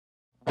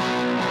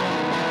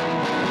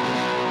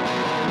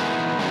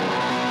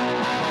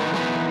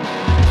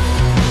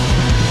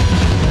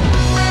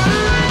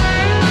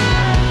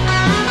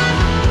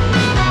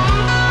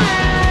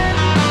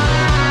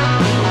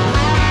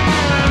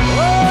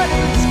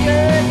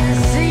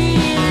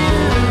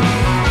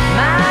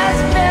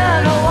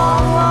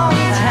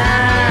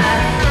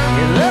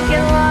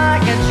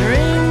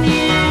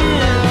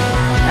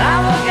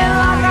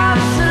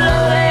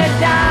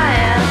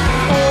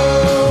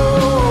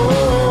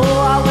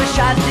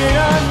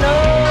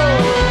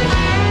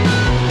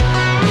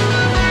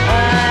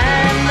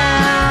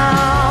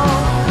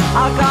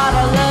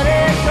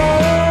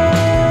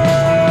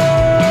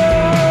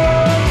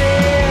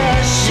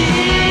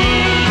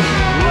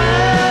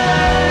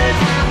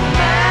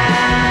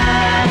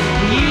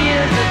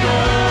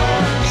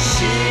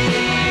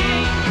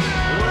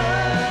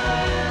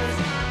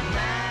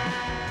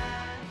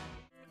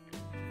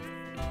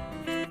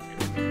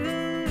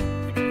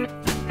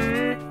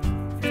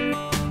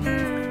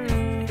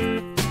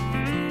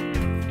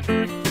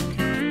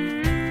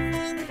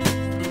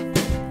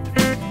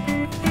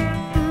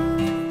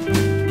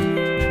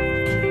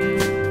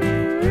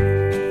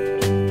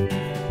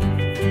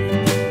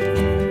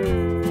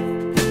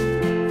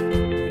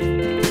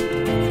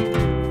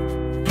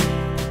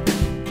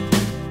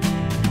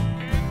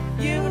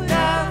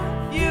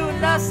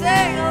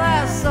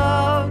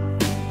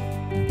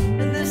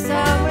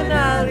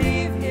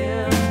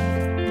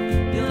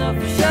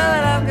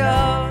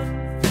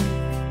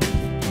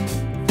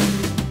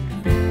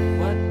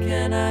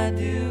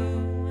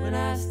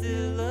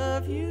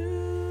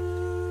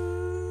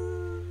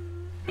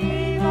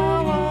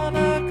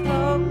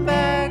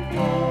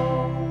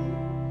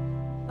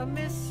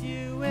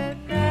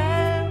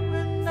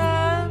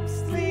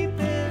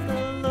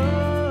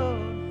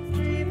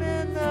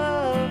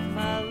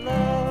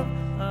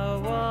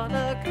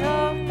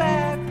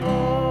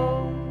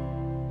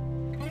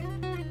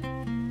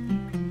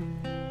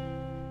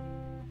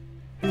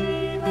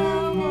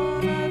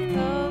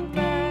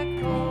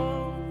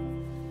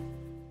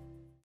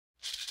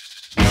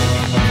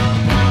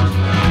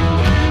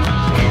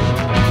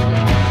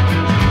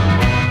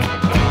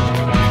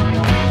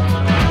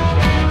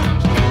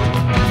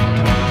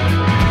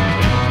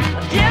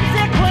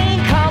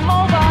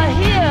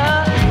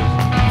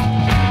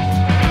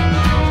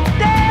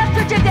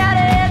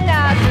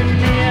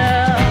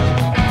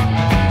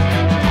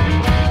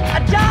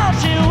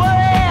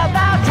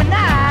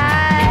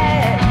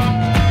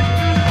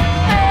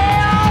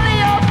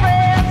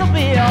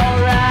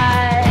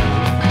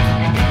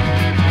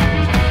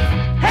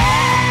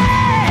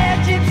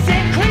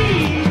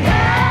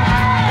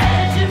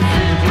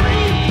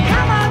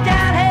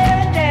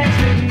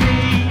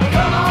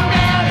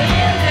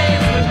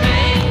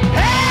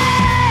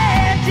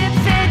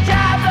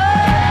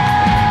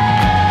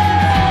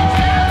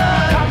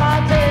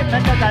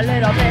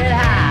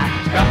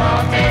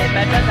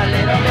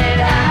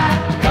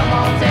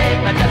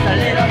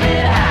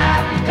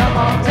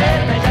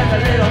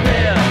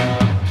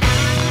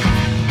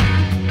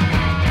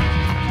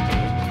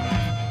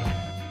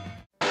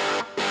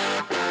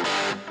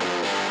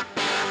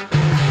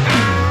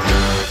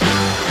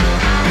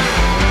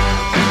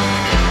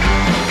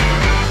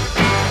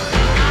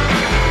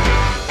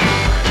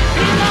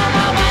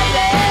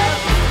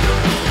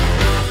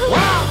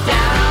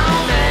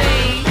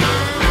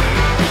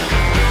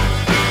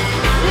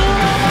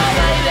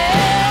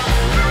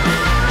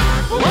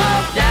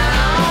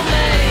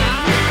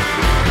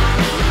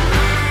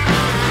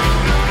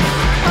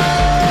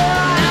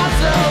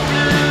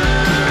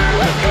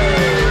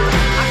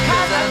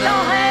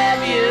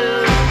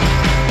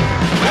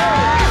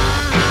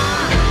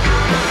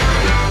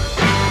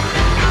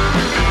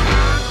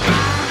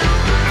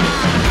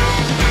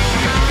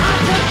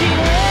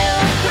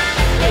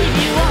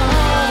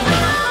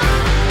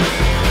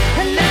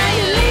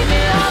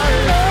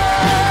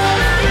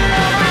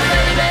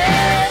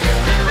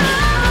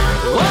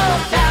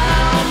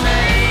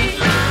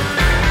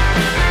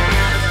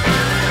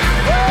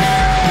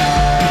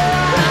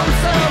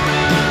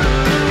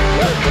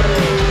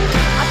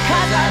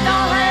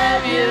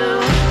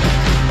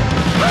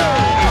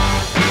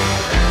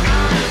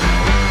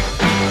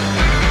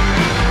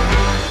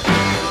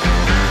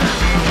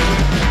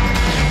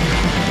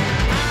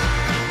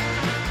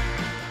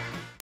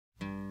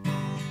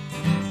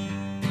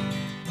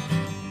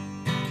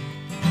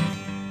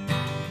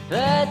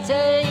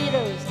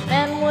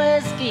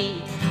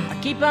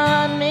keep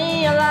on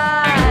me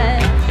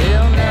alive.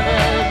 It'll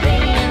never be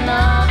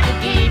enough to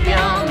keep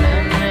your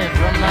memory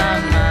from my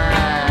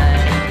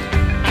mind.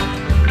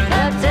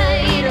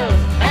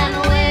 Potatoes and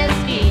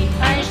whiskey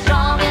ain't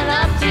strong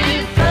enough to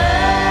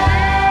fight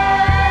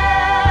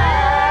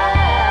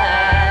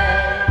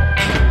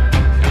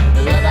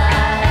what I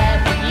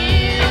have for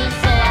you,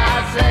 so I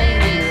sing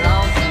these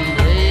lonesome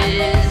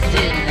blues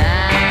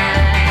tonight.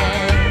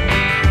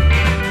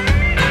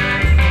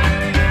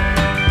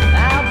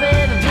 Now,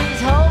 baby,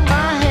 please hold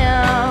my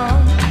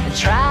hand and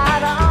try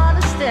to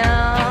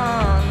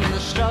understand the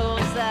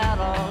struggles that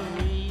are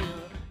real.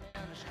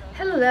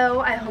 Hello,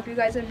 I hope you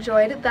guys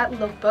enjoyed that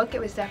lookbook. It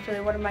was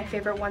definitely one of my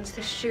favorite ones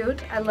to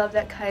shoot. I love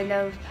that kind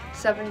of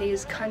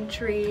 70s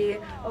country,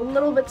 a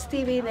little bit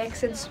Stevie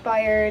Nicks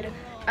inspired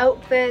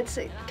outfits.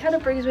 It kind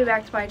of brings me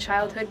back to my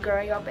childhood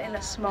growing up in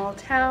a small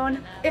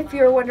town. If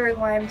you're wondering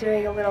why I'm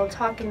doing a little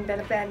talking bit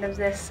at the end of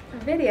this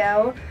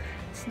video,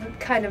 it's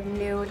kind of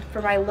new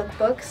for my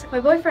lookbooks. My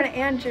boyfriend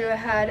Andrew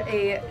had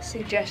a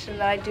suggestion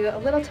that I do a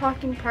little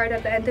talking part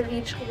at the end of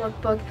each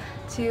lookbook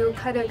to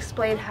kind of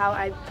explain how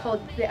I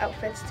pulled the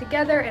outfits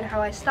together and how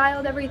I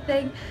styled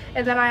everything.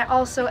 And then I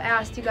also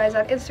asked you guys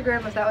on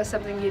Instagram if that was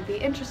something you'd be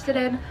interested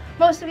in.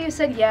 Most of you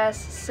said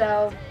yes,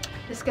 so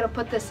just gonna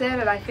put this in,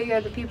 and I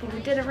figured the people who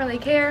didn't really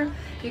care,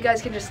 you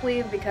guys can just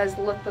leave because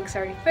the lookbook's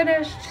already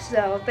finished.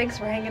 So thanks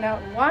for hanging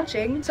out and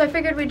watching. So I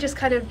figured we'd just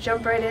kind of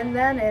jump right in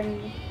then,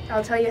 and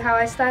I'll tell you how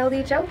I styled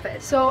each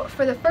outfit. So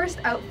for the first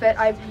outfit,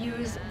 I've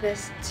used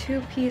this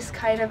two-piece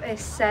kind of a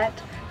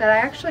set that I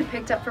actually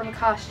picked up from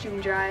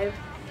Costume Drive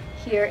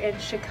here in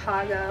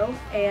Chicago,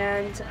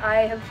 and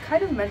I have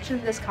kind of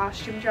mentioned this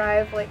Costume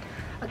Drive like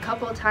a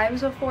couple of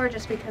times before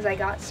just because I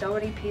got so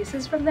many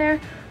pieces from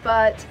there.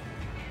 But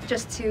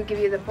just to give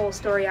you the full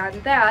story on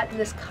that,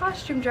 this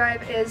Costume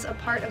Drive is a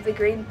part of the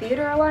Green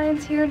Theater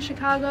Alliance here in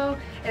Chicago,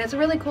 and it's a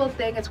really cool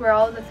thing. It's where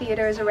all of the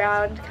theaters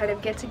around kind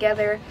of get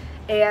together,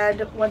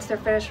 and once they're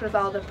finished with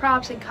all the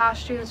props and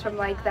costumes from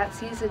like that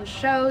season's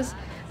shows,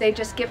 they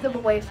just give them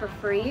away for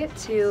free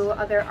to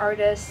other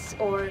artists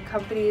or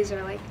companies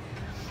or like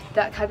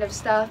that kind of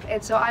stuff.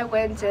 And so I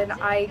went and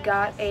I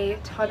got a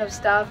ton of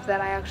stuff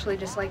that I actually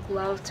just like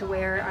love to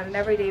wear on an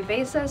everyday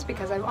basis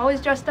because I'm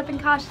always dressed up in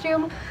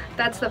costume.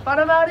 That's the fun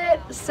about it.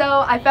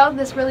 So I found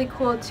this really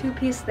cool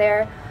two-piece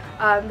there.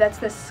 That's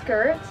this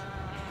skirt,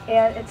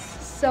 and it's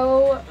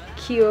so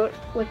cute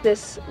with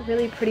this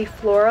really pretty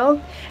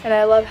floral, and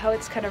I love how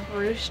it's kind of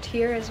ruched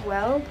here as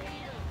well.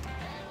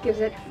 Gives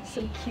it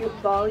some cute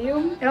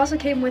volume. It also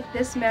came with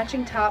this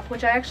matching top,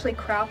 which I actually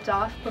cropped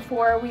off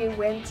before we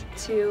went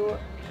to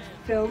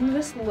film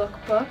this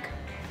lookbook.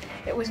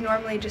 It was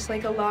normally just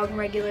like a long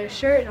regular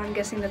shirt, and I'm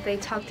guessing that they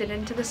tucked it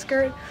into the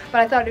skirt,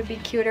 but I thought it'd be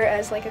cuter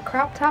as like a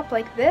crop top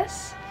like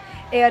this.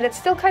 And it's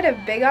still kind of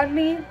big on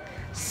me,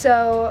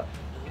 so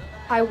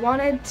I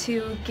wanted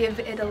to give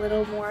it a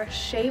little more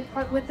shape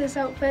with this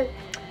outfit.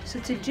 So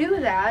to do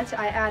that,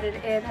 I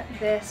added in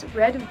this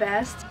red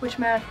vest, which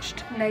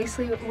matched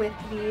nicely with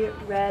the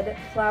red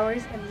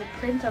flowers and the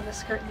print on the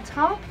skirt and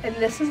top. And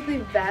this is the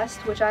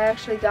vest, which I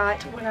actually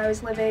got when I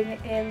was living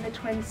in the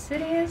Twin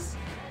Cities.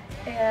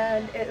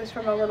 And it was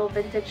from a little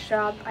vintage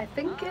shop, I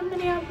think in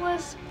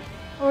Minneapolis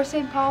or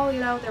St. Paul.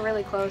 You know, they're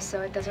really close, so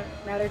it doesn't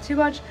matter too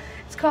much.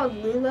 It's called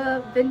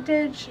Lula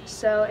Vintage,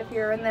 so if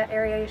you're in that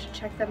area, you should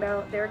check them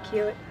out. They're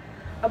cute.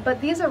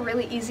 But these are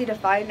really easy to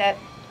find at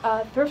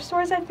thrift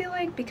stores, I feel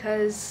like,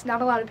 because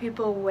not a lot of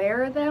people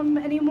wear them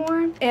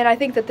anymore. And I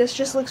think that this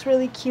just looks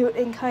really cute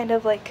in kind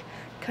of like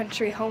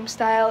country home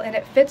style, and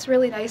it fits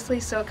really nicely,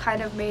 so it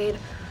kind of made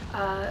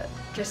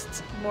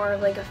just more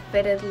of like a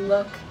fitted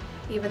look,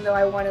 even though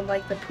I wanted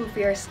like the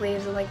poofier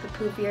sleeves and like the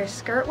poofier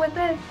skirt with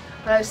it.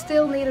 But I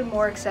still needed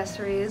more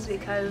accessories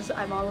because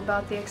I'm all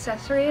about the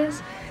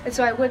accessories. And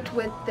so I went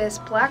with this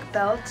black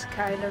belt to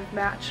kind of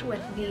match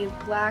with the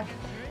black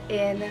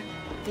in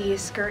the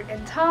skirt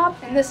and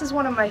top. And this is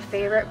one of my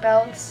favorite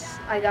belts.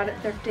 I got it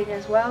thrifting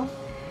as well.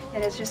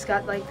 And it's just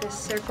got like this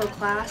circle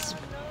clasp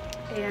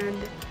and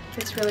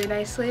fits really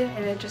nicely.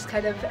 And it just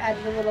kind of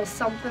added a little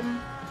something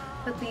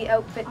that the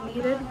outfit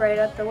needed right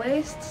at the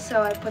waist.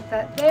 So I put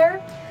that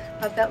there.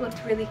 Thought that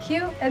looked really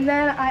cute. And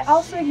then I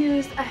also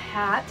used a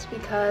hat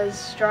because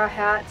straw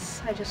hats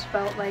I just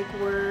felt like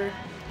were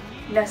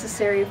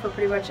necessary for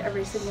pretty much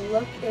every single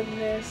look in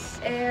this,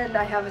 and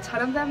I have a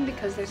ton of them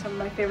because they're some of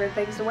my favorite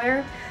things to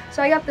wear.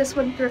 So I got this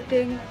one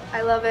thrifting.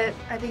 I love it.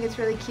 I think it's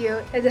really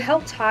cute. And to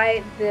help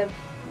tie the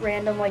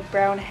random like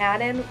brown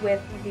hat in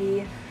with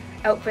the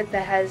outfit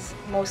that has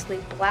mostly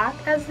black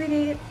as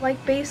the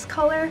like base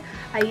color,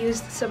 I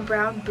used some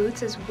brown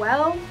boots as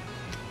well,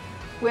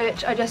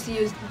 which I just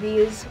used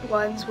these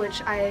ones,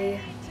 which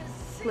I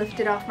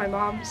lifted off my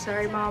mom.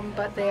 Sorry, Mom,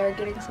 but they are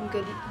getting some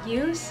good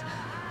use.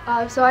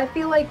 So I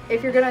feel like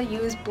if you're gonna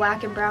use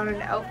black and brown in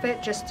an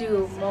outfit, just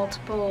do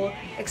multiple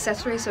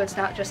accessories so it's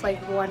not just like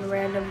one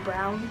random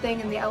brown thing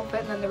in the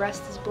outfit and then the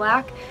rest is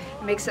black.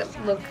 It makes it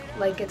look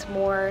like it's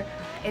more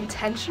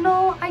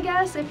intentional, I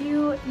guess, if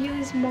you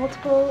use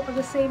multiple of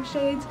the same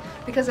shades,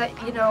 because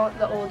you know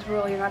the old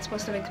rule, you're not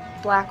supposed to mix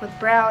black with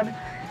brown.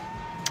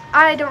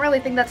 I don't really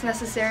think that's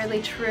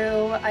necessarily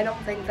true. I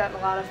don't think that a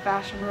lot of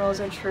fashion rules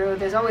are true.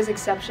 There's always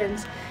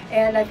exceptions,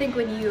 and I think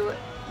when you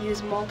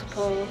use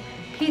multiple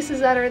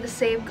pieces that are the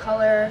same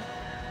color,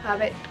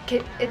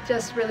 it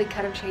just really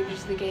kind of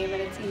changes the game,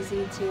 and it's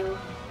easy to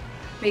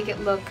make it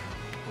look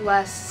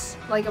less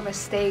like a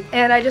mistake.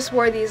 And I just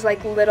wore these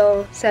like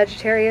little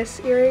Sagittarius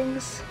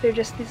earrings. They're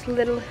just these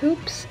little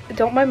hoops.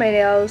 Don't mind my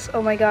nails.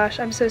 Oh my gosh,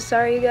 I'm so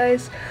sorry, you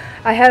guys.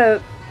 I had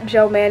a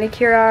gel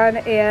manicure on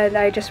and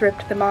I just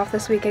ripped them off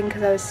this weekend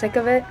because I was sick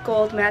of it.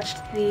 Gold matched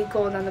the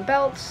gold on the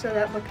belt, so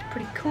that looked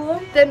pretty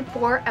cool. Then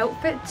for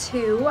outfit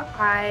 2,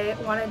 I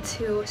wanted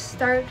to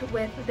start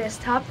with this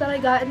top that I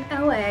got in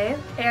LA,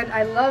 and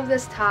I love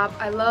this top.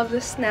 I love the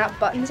snap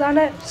buttons on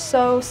it.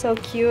 So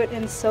cute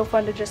and so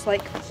fun to just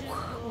like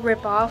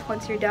rip off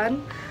once you're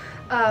done.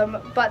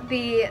 But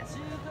the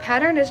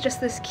pattern is just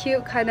this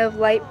cute kind of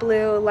light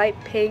blue, light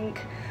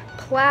pink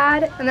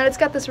plaid, and then it's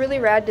got this really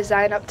rad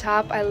design up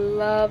top. I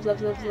love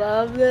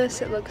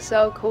this. It looks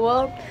so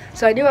cool.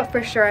 So I knew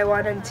for sure I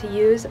wanted to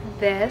use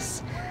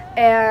this,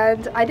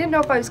 and I didn't know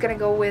if I was gonna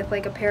go with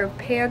like a pair of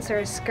pants or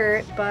a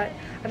skirt, but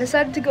I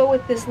decided to go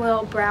with this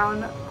little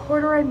brown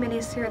corduroy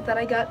mini skirt that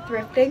I got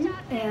thrifting,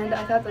 and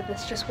I thought that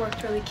this just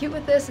worked really cute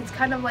with this. It's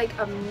kind of like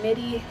a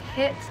midi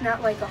hit,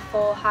 not like a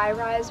full high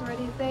rise or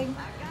anything.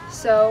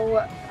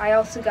 So I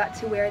also got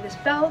to wear this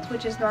belt,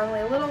 which is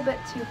normally a little bit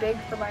too big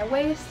for my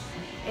waist,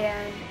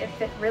 and it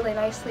fit really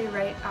nicely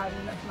right on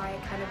my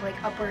kind of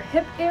like upper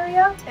hip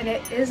area. And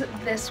it is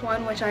this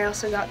one, which I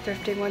also got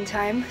thrifting one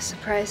time.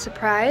 Surprise,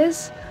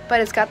 surprise. But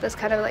it's got this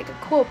kind of like a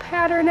cool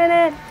pattern in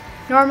it.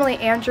 Normally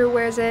Andrew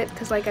wears it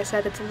because, like I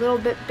said, it's a little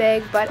bit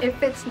big, but it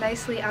fits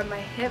nicely on my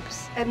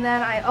hips. And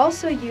then I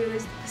also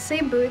used the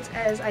same boots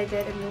as I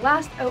did in the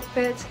last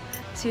outfit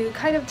to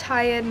kind of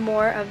tie in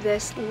more of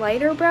this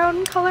lighter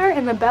brown color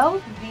in the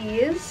belt.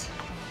 These.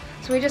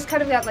 So we just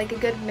kind of got like a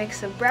good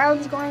mix of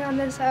browns going on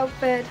this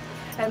outfit,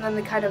 and then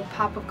the kind of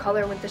pop of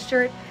color with the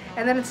shirt.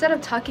 And then instead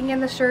of tucking in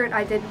the shirt,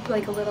 I did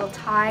like a little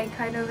tie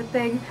kind of a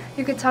thing.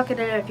 You could tuck it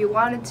in if you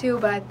wanted to,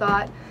 but I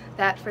thought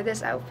that for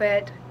this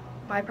outfit,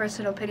 my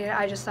personal opinion,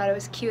 I just thought it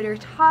was cuter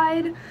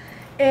tied.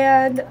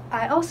 And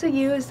I also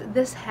used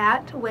this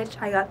hat,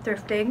 which I got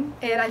thrifting,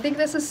 and I think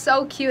this is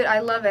so cute. I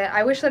love it.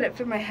 I wish that it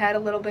fit my head a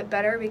little bit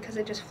better because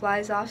it just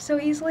flies off so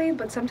easily,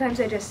 but sometimes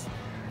I just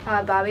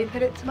bobby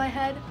pin it to my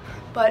head.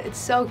 But it's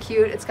so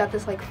cute. It's got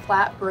this like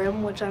flat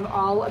brim, which I'm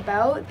all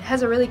about. It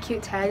has a really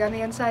cute tag on the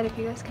inside, if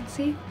you guys can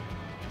see.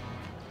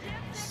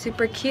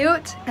 Super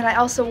cute. And I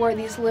also wore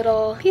these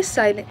little peace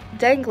sign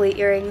dangly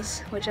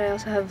earrings, which I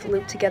also have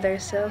looped together,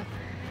 so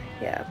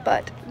yeah.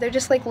 But they're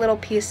just like little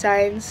peace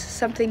signs,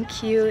 something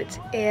cute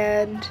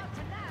and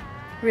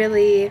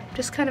really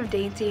just kind of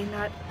dainty,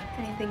 not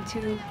anything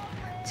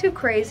too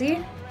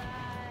crazy.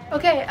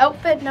 Okay,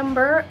 outfit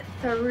number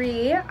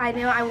 3. I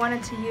knew I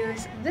wanted to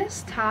use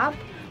this top,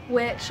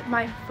 which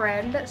my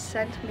friend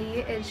sent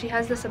me, and she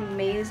has this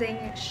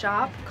amazing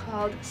shop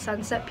called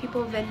Sunset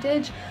People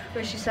Vintage,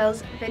 where she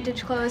sells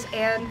vintage clothes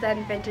and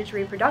then vintage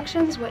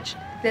reproductions, which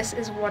this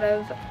is one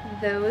of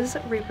those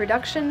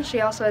reproductions.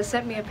 She also has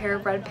sent me a pair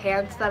of red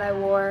pants that I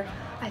wore,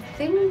 I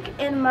think,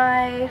 in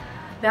my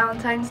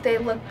Valentine's Day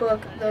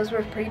lookbook. Those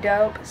were pretty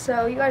dope,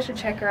 so you guys should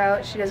check her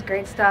out. She does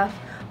great stuff.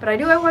 But I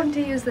knew I wanted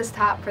to use this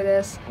top for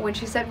this. When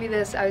she sent me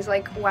this, I was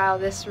like, wow,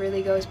 this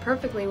really goes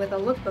perfectly with a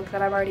lookbook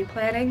that I'm already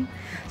planning.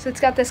 So it's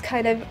got this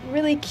kind of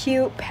really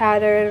cute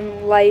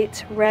pattern,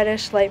 light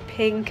reddish, light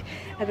pink,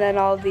 and then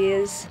all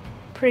these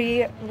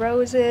pretty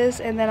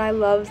roses. And then I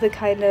love the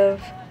kind of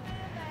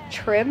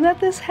trim that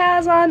this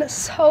has on.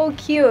 So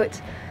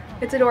cute.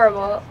 It's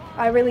adorable.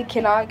 I really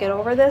cannot get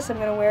over this. I'm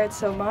gonna wear it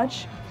so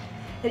much.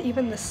 And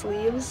even the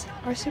sleeves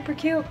are super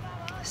cute.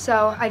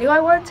 So I knew I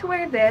wanted to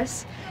wear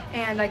this,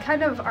 and I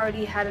kind of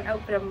already had an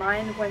outfit in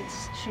mind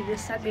once she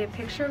just sent me a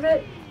picture of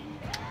it,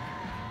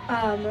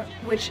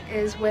 which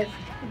is with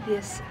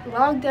this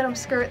long denim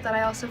skirt that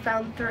I also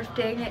found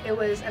thrifting. It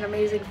was an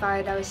amazing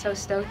find. I was so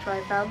stoked when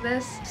I found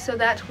this. So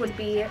that would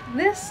be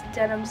this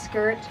denim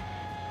skirt,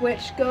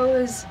 which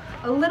goes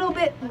a little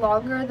bit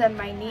longer than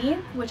my knee,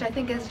 which I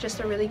think is just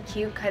a really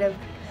cute kind of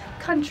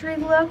country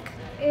look.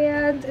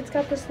 And it's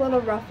got this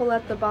little ruffle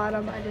at the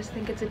bottom. I just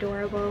think it's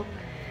adorable.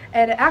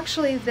 And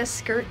actually this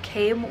skirt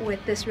came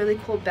with this really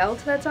cool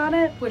belt that's on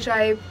it, which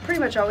I pretty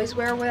much always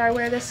wear when I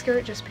wear this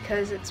skirt just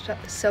because it's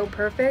so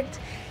perfect.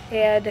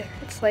 And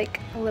it's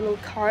like a little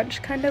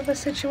conch kind of a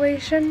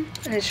situation.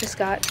 And it's just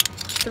got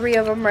 3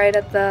 of them right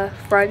at the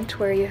front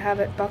where you have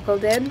it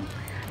buckled in.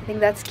 I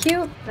think that's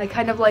cute. I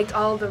kind of liked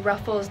all the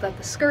ruffles that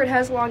the skirt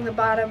has along the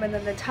bottom, and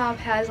then the top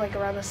has like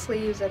around the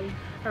sleeves and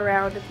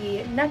around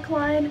the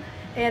neckline.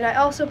 And I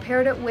also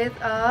paired it with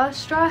a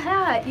straw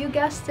hat. You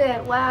guessed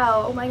it.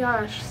 Wow. Oh my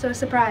gosh. So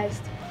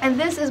surprised. And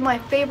this is my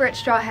favorite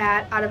straw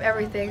hat out of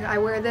everything. I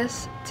wear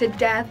this to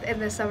death in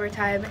the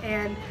summertime,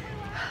 and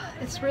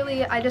it's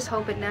really, I just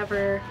hope it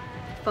never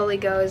fully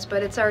goes,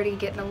 but it's already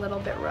getting a little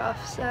bit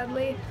rough,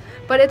 sadly.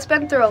 But it's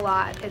been through a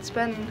lot. It's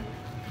been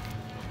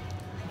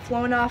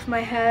flown off my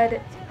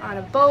head on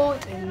a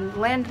boat and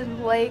landed in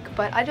the lake,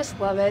 but I just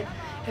love it.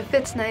 It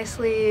fits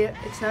nicely.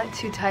 It's not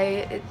too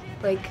tight. It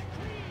like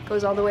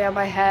goes all the way on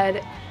my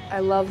head. I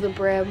love the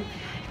brim.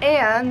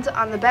 And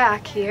on the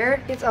back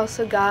here, it's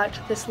also got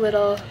this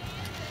little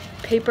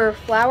paper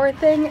flower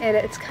thing, and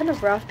it's kind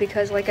of rough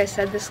because, like I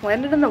said, this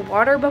landed in the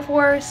water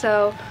before,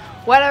 so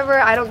whatever,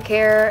 I don't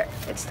care.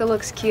 It still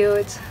looks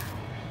cute.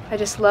 I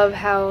just love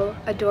how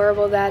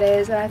adorable that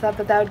is, and I thought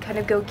that that would kind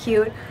of go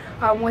cute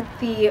with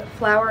the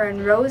flower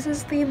and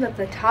roses theme that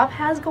the top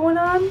has going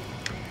on.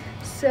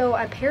 So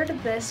I paired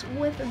this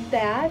with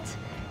that,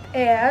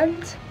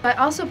 and I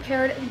also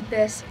paired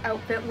this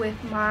outfit with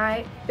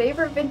my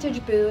favorite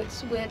vintage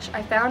boots, which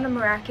I found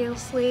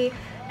miraculously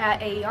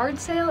at a yard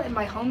sale in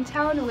my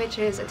hometown, which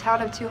is a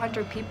town of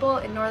 200 people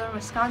in northern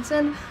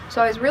Wisconsin.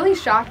 So I was really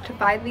shocked to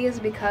find these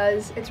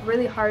because it's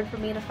really hard for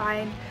me to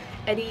find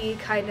any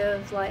kind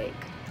of like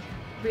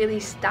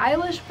really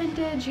stylish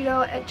vintage, you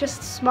know.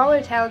 Just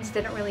smaller towns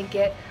didn't really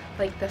get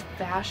like the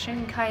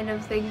fashion kind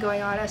of thing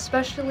going on,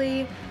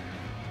 especially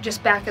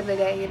just back in the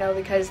day, you know,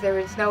 because there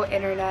was no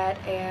internet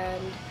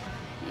and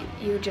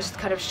you just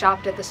kind of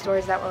shopped at the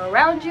stores that were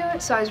around you.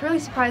 So I was really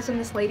surprised when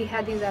this lady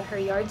had these at her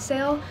yard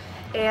sale,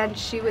 and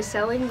she was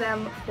selling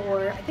them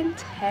for I think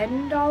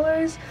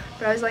 $10,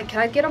 but I was like,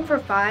 can I get them for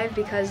 $5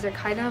 because they're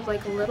kind of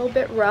like a little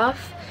bit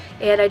rough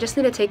and I just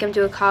need to take them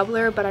to a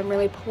cobbler, but I'm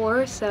really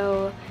poor,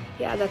 so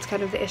yeah, that's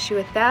kind of the issue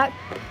with that.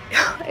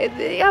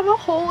 They have a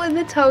hole in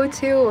the toe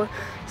too.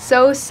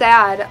 So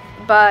sad,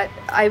 but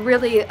I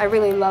really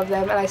love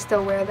them and I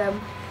still wear them.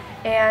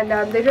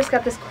 And they just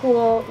got this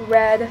cool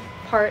red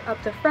part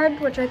up the front,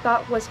 which I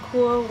thought was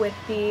cool with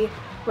the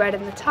red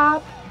in the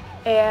top.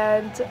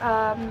 And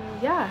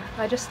yeah,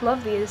 I just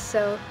love these,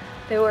 so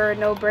they were a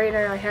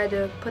no-brainer. I had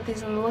to put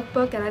these in the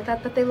lookbook, and I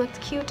thought that they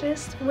looked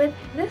cutest with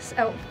this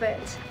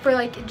outfit. For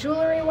like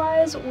jewelry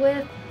wise,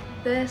 with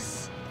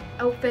this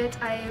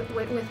outfit I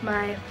went with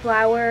my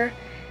flower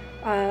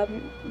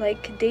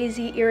like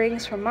daisy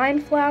earrings from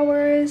Mind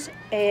Flowers,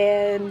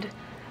 and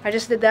I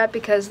just did that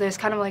because there's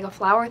kind of like a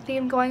flower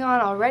theme going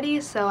on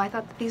already, so I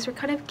thought that these were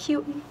kind of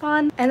cute and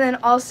fun. And then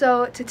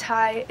also to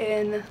tie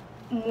in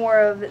more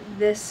of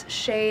this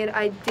shade,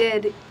 I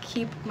did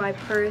keep my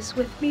purse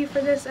with me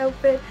for this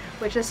outfit,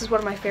 which this is one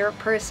of my favorite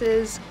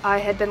purses. I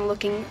had been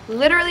looking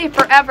literally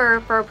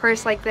forever for a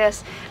purse like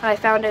this, and I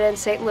found it in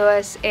St.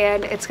 Louis,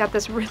 and it's got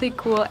this really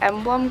cool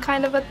emblem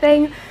kind of a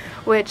thing,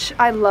 which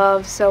I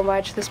love so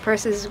much. This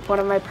purse is one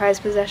of my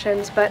prized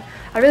possessions, but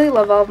I really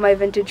love all of my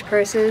vintage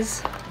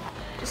purses.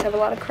 Just have a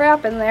lot of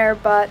crap in there,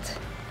 but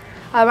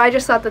I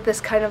just thought that this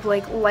kind of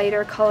like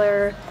lighter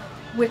color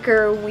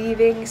wicker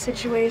weaving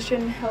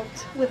situation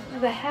helped with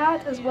the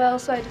hat as well,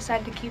 so I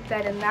decided to keep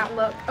that in that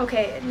look.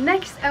 Okay,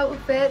 next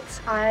outfit,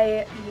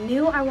 I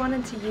knew I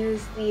wanted to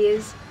use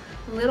these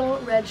little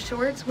red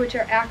shorts, which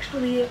are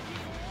actually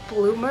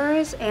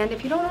bloomers, and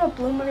if you don't know what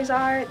bloomers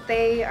are,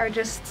 they are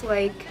just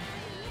like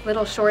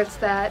little shorts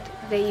that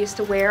they used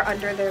to wear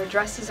under their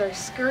dresses or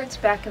skirts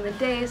back in the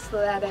day, so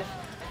that if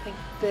like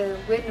the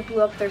wind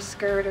blew up their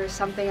skirt or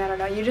something, I don't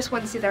know, you just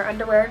wouldn't see their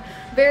underwear.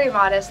 Very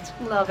modest,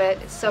 love it,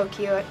 it's so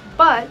cute.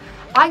 But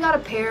I got a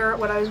pair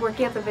when I was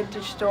working at the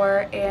vintage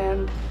store,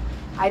 and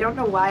I don't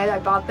know why I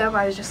bought them.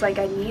 I was just like,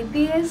 I need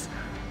these.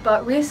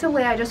 But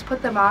recently I just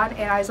put them on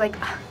and I was like,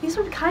 these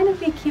would kind of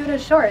be cute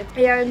as shorts.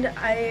 And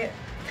I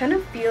kind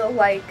of feel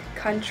like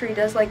country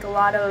does like a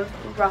lot of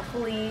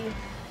ruffly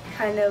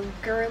kind of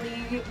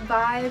girly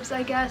vibes,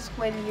 I guess,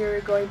 when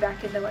you're going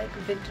back into like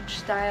vintage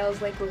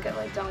styles, like look at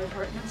like Dolly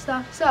Parton and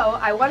stuff. So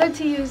I wanted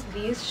to use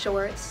these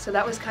shorts, so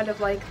that was kind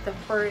of like the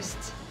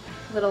first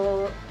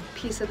little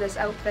piece of this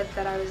outfit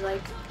that I was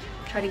like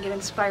trying to get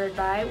inspired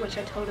by, which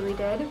I totally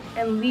did.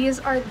 And these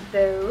are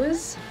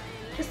those,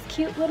 just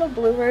cute little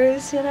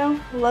bloomers, you know,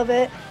 love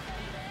it.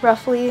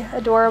 Roughly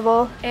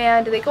adorable,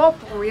 and they go up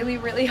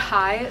really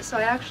high, so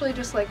I actually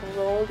just like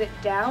rolled it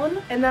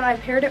down, and then I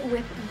paired it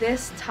with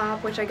this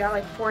top, which I got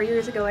like 4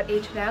 years ago at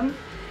H&M.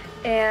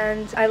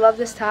 And I love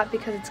this top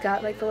because it's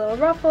got like the little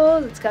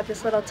ruffles, it's got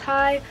this little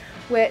tie,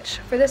 which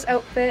for this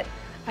outfit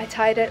I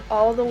tied it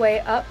all the way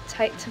up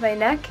tight to my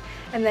neck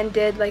and then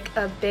did like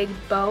a big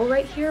bow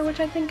right here, which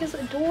I think is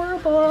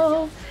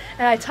adorable.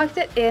 And I tucked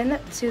it in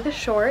to the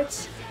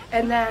shorts,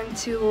 and then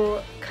to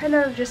kind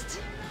of just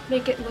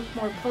make it look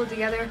more pulled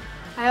together,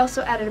 I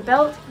also added a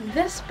belt.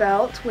 This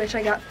belt, which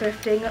I got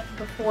thrifting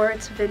before,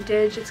 it's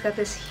vintage. It's got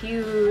this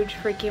huge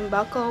freaking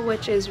buckle,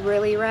 which is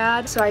really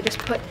rad. So I just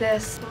put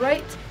this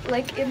right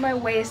like in my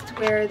waist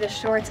where the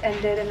shorts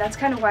ended, and that's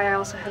kind of why I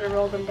also had to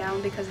roll them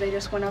down, because they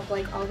just went up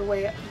like all the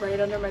way right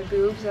under my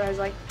boobs, and I was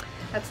like,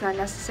 that's not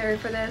necessary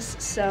for this.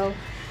 So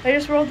I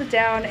just rolled it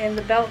down and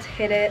the belt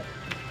hit it,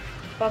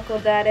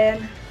 buckled that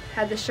in,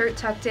 had the shirt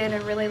tucked in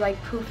and really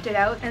like poofed it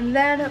out. And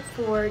then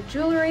for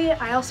jewelry,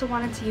 I also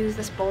wanted to use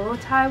this bolo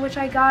tie, which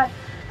I got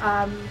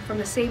from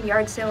the same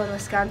yard sale in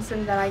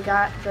Wisconsin that I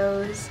got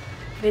those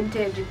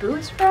vintage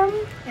boots from,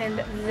 and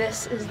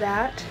this is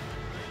that.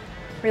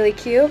 Really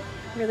cute,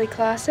 really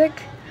classic.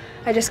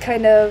 I just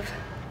kind of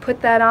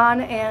put that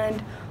on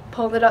and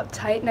pulled it up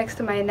tight next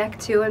to my neck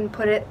too, and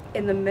put it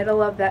in the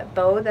middle of that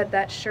bow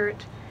that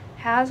shirt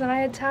has and I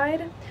had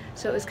tied.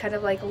 So it was kind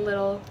of like a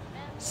little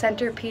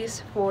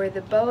centerpiece for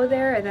the bow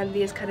there, and then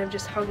these kind of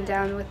just hung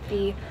down with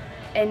the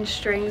end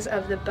strings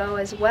of the bow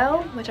as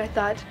well, which I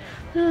thought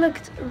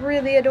looked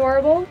really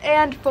adorable.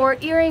 And for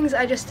earrings,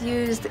 I just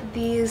used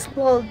these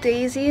little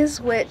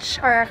daisies, which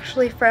are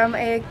actually from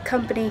a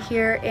company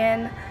here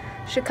in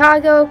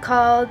Chicago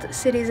called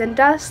Cities and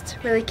Dust.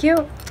 Really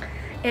cute.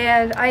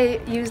 And I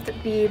used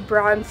the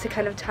bronze to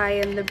kind of tie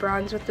in the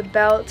bronze with the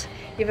belt.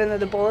 Even though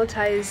the bolo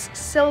tie is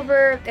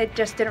silver, it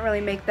just didn't really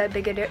make that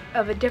big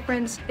of a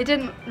difference. It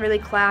didn't really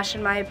clash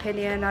in my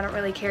opinion. I don't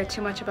really care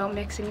too much about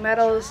mixing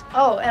metals.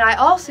 Oh, and I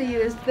also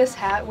used this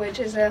hat, which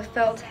is a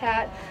felt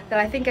hat that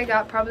I think I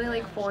got probably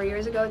like 4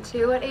 years ago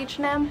too at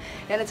H&M.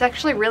 And it's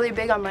actually really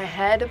big on my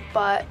head,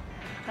 but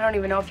I don't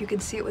even know if you can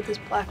see it with this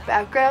black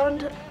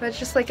background. But it's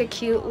just like a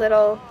cute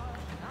little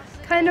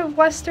kind of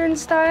Western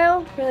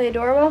style, really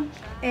adorable.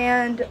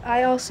 And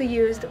I also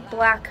used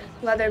black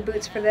leather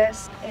boots for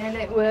this, and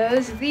it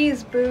was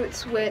these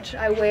boots, which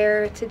I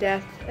wear to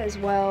death as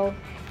well.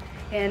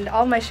 And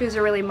all my shoes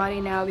are really muddy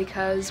now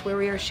because where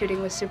we were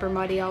shooting was super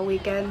muddy all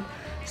weekend.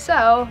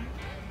 So,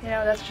 you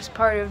know, that's just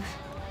part of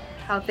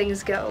how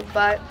things go.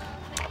 But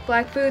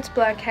black boots,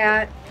 black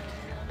hat,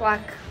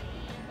 black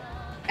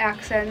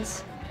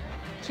accents.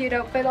 Cute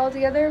outfit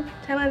altogether.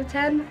 10 out of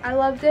 10. I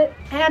loved it.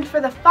 And for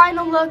the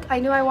final look, I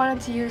knew I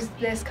wanted to use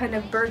this kind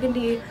of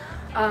burgundy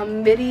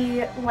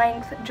midi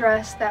length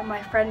dress that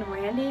my friend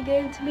Randy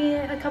gave to me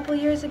a couple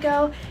years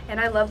ago, and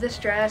I love this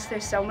dress.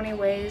 There's so many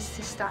ways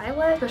to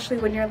style it, especially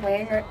when you're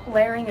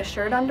layering a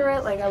shirt under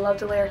it. Like I love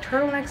to layer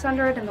turtlenecks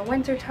under it in the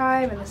winter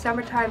time, in the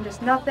summertime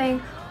just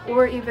nothing,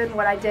 or even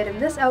what I did in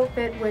this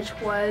outfit, which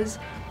was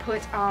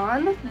put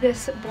on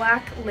this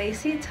black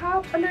lacy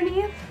top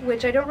underneath,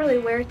 which I don't really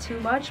wear too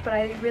much, but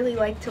I really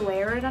like to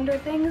layer it under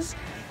things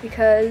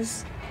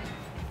because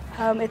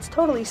it's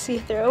totally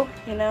see-through,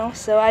 you know,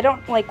 so I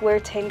don't like wear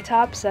tank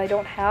tops. I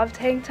don't have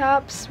tank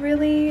tops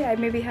really. I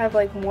maybe have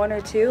like 1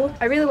 or 2.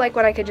 I really like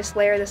when I could just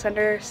layer this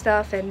under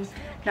stuff and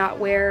not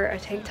wear a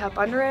tank top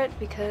under it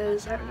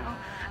because, I don't know,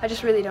 I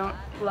just really don't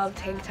love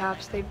tank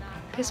tops. They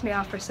piss me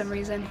off for some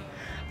reason.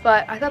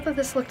 But I thought that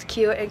this looked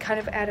cute and kind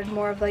of added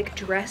more of like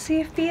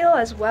dressy feel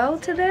as well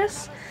to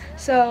this.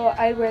 So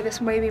I'd wear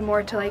this maybe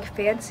more to like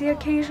fancy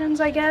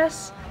occasions, I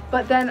guess.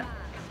 But then,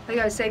 like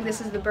I was saying,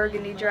 this is the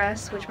burgundy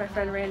dress, which my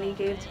friend Randy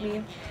gave to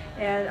me.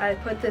 And I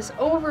put this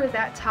over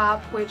that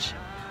top, which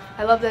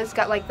I love that it's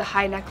got like the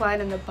high neckline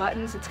and the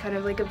buttons. It's kind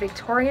of like a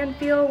Victorian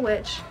feel,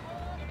 which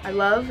I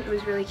love. It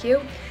was really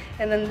cute.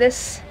 And then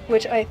this,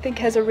 which I think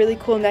has a really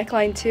cool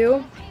neckline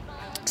too.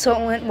 So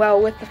it went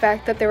well with the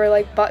fact that there were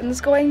like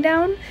buttons going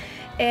down.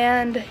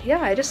 And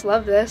yeah, I just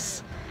love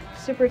this.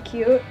 Super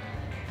cute.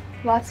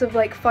 Lots of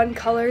like fun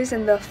colors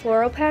in the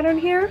floral pattern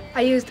here.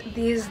 I used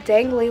these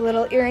dangly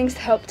little earrings to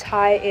help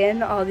tie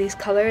in all these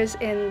colors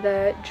in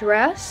the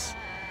dress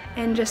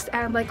and just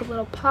add like a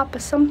little pop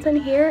of something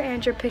here.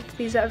 Andrew picked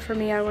these up for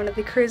me on one of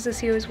the cruises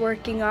he was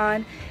working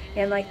on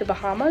in like the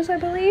Bahamas, I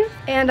believe.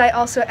 And I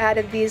also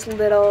added these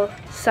little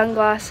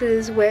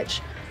sunglasses,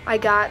 which I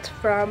got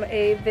from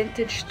a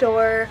vintage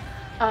store.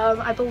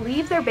 I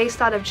believe they're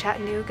based out of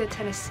Chattanooga,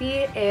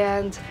 Tennessee,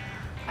 and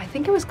I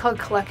think it was called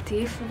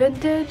Collectif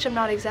Vintage. I'm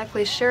not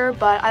exactly sure,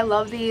 but I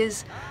love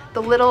these.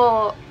 The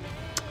little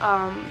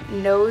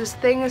nose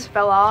things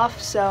fell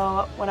off,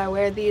 so when I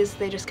wear these,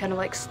 they just kind of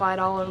like slide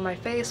all over my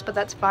face, but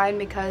that's fine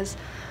because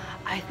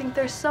I think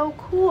they're so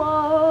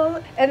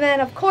cool. And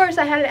then, of course,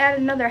 I had to add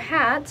another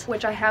hat,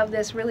 which I have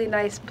this really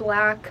nice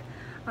black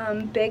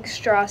big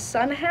straw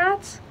sun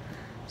hat.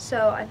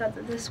 So I thought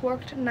that this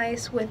worked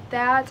nice with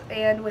that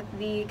and with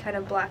the kind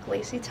of black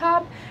lacy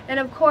top. And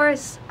of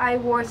course, I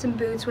wore some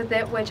boots with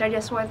it, which I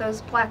just wore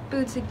those black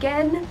boots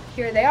again.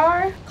 Here they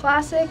are,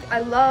 classic. I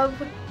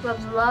love,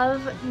 love,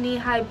 love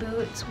knee-high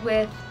boots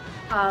with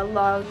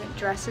long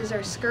dresses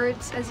or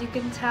skirts, as you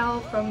can tell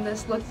from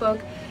this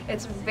lookbook.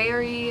 It's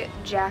very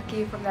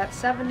Jackie from that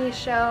 70s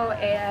show,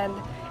 and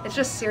it's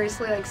just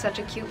seriously like such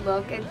a cute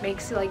look. It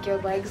makes like your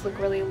legs look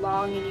really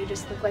long and you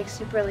just look like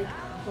super like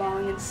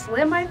long and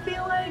slim, I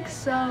feel like.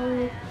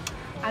 So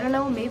I don't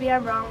know, maybe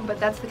I'm wrong,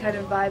 but that's the kind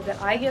of vibe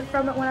that I get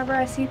from it whenever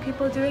I see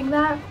people doing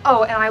that.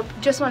 Oh, and I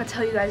just want to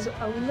tell you guys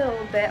a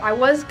little bit. I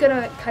was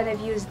gonna kind of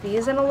use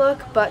these in a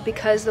look, but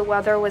because the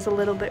weather was a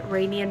little bit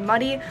rainy and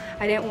muddy,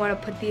 I didn't want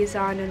to put these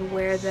on and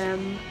wear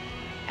them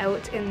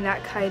out in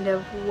that kind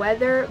of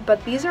weather.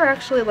 But these are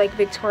actually like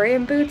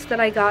Victorian boots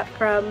that I got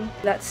from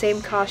that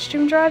same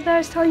costume drive that I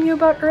was telling you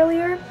about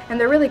earlier, and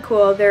they're really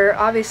cool. They're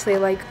obviously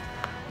like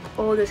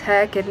old as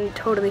heck and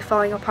totally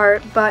falling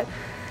apart, but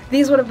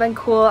These would have been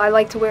cool. I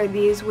like to wear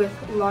these with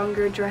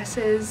longer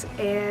dresses,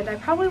 and I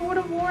probably would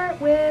have wore it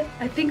with,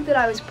 I think that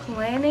I was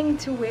planning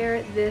to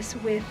wear this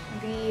with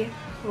the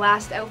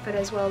last outfit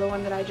as well, the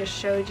one that I just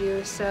showed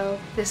you. So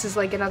this is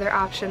like another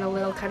option, a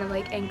little kind of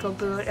like ankle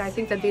boot. And I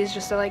think that these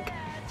just are like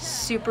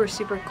super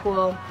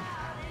cool.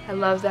 I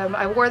love them.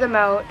 I wore them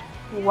out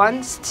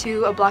once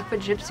to a Blackfoot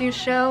Gypsies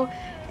show,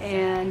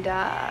 and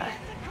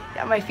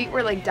yeah, my feet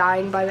were like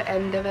dying by the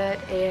end of it,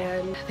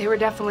 and they were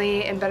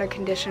definitely in better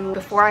condition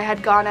before I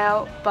had gone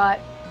out. But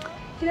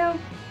you know,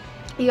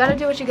 you gotta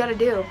do what you gotta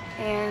do,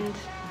 and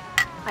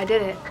I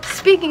did it.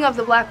 Speaking of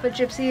the Blackfoot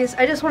Gypsies,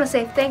 I just want to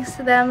say thanks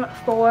to them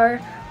for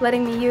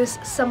letting me use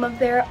some of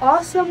their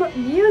awesome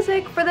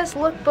music for this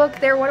lookbook.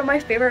 They're one of my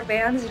favorite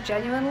bands,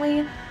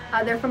 genuinely.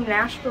 They're from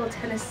Nashville,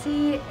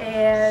 Tennessee,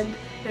 and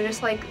they're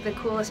just like the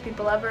coolest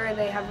people ever.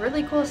 They have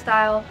really cool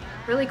style,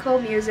 really cool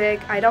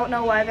music. I don't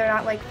know why they're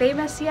not like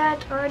famous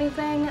yet or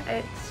anything.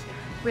 It's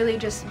really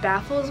just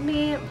baffles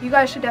me. You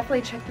guys should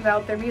definitely check them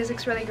out. Their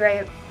music's really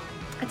great.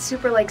 It's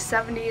super like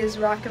 70s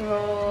rock and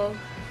roll,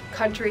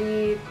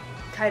 country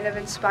kind of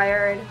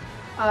inspired.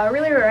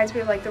 Really reminds me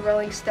of like the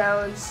Rolling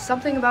Stones.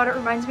 Something about it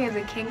reminds me of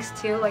the Kinks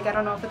too. Like, I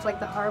don't know if it's like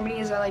the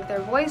harmonies or like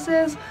their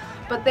voices,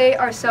 but they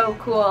are so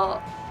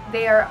cool.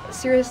 They are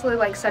seriously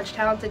like such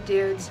talented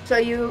dudes. So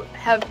you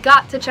have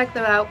got to check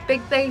them out.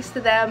 Big thanks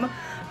to them.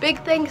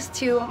 Big thanks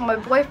to my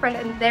boyfriend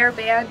and their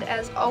band,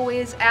 as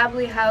always,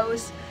 Abley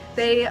House.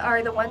 They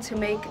are the ones who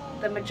make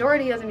the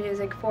majority of the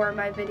music for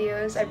my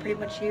videos. I pretty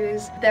much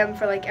use them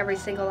for like every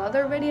single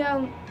other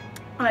video.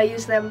 And I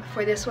use them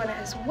for this one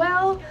as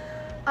well,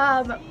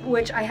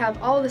 which I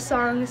have all the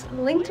songs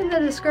linked in the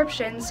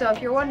description. So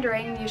if you're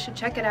wondering, you should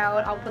check it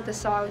out. I'll put the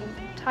song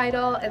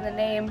title and the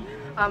name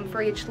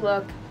for each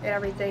look and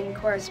everything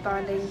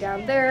corresponding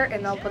down there,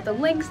 and I'll put the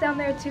links down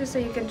there too, so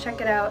you can check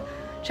it out.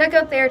 Check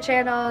out their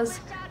channels.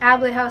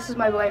 Abley House is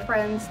my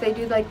boyfriend's. They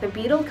do like the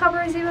Beatle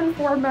covers even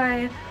for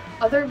my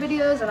other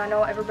videos, and I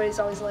know everybody's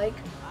always like,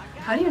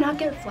 how do you not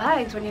get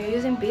flags when you're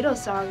using Beatles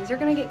songs? You're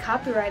gonna get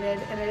copyrighted,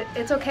 and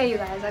it's okay, you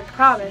guys, I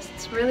promise.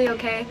 It's really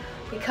okay,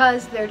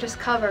 because they're just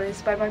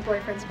covers by my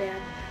boyfriend's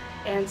band.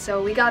 And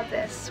so we got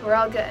this, we're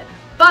all good.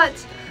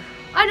 But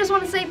I just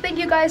want to say thank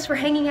you guys for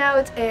hanging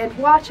out and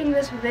watching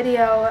this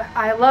video.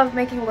 I love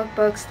making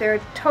lookbooks. They're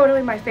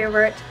totally my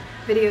favorite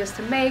videos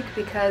to make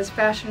because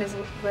fashion is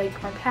like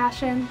my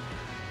passion.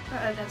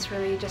 That's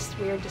really just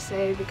weird to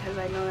say because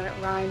I know that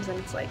it rhymes and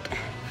it's like,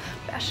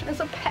 fashion is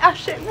a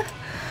passion.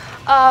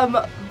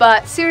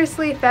 But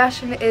seriously,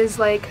 fashion is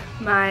like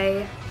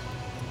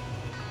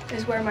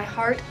is where my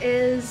heart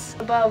is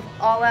above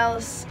all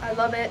else. I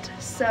love it.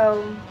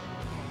 So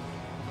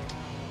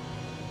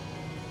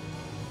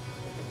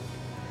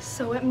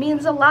it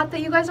means a lot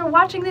that you guys are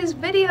watching these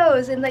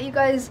videos and that you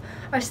guys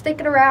are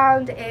sticking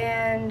around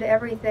and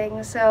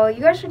everything. So you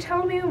guys should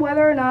tell me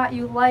whether or not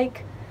you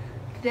like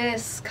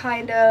this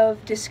kind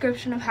of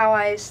description of how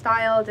I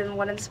styled and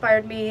what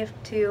inspired me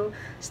to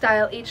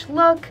style each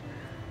look.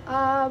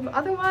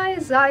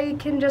 Otherwise, I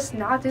can just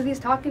not do these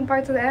talking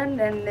parts at the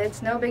end and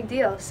it's no big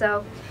deal.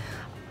 So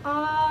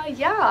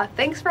yeah,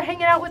 thanks for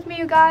hanging out with me,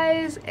 you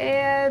guys,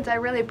 and I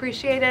really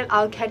appreciate it.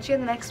 I'll catch you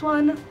in the next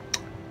one.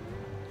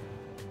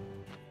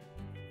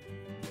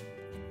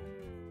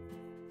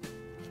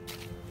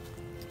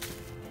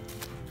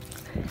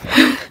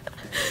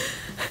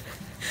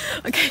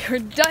 Okay, we're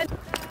done.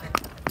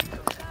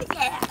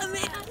 Yeah,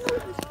 man.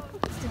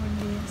 Let's doing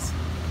these.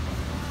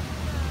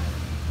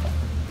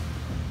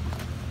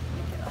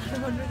 Get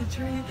out under the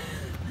tree.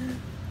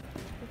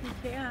 If you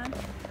can.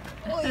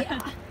 Oh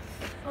yeah.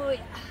 Oh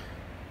yeah.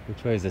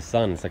 Which way is the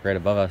sun? It's like right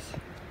above us.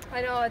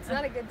 I know, it's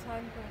not a good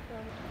time for a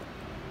film.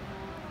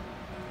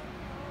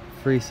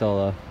 Free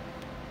solo.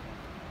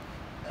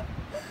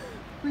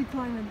 Free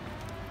climbing.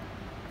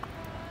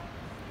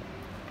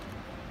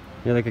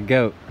 You're like a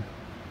goat.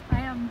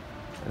 I am.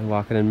 And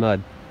walking in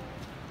mud.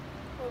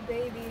 Oh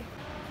baby.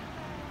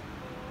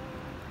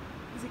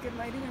 Is it good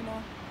lighting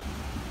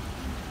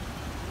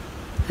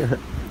or no?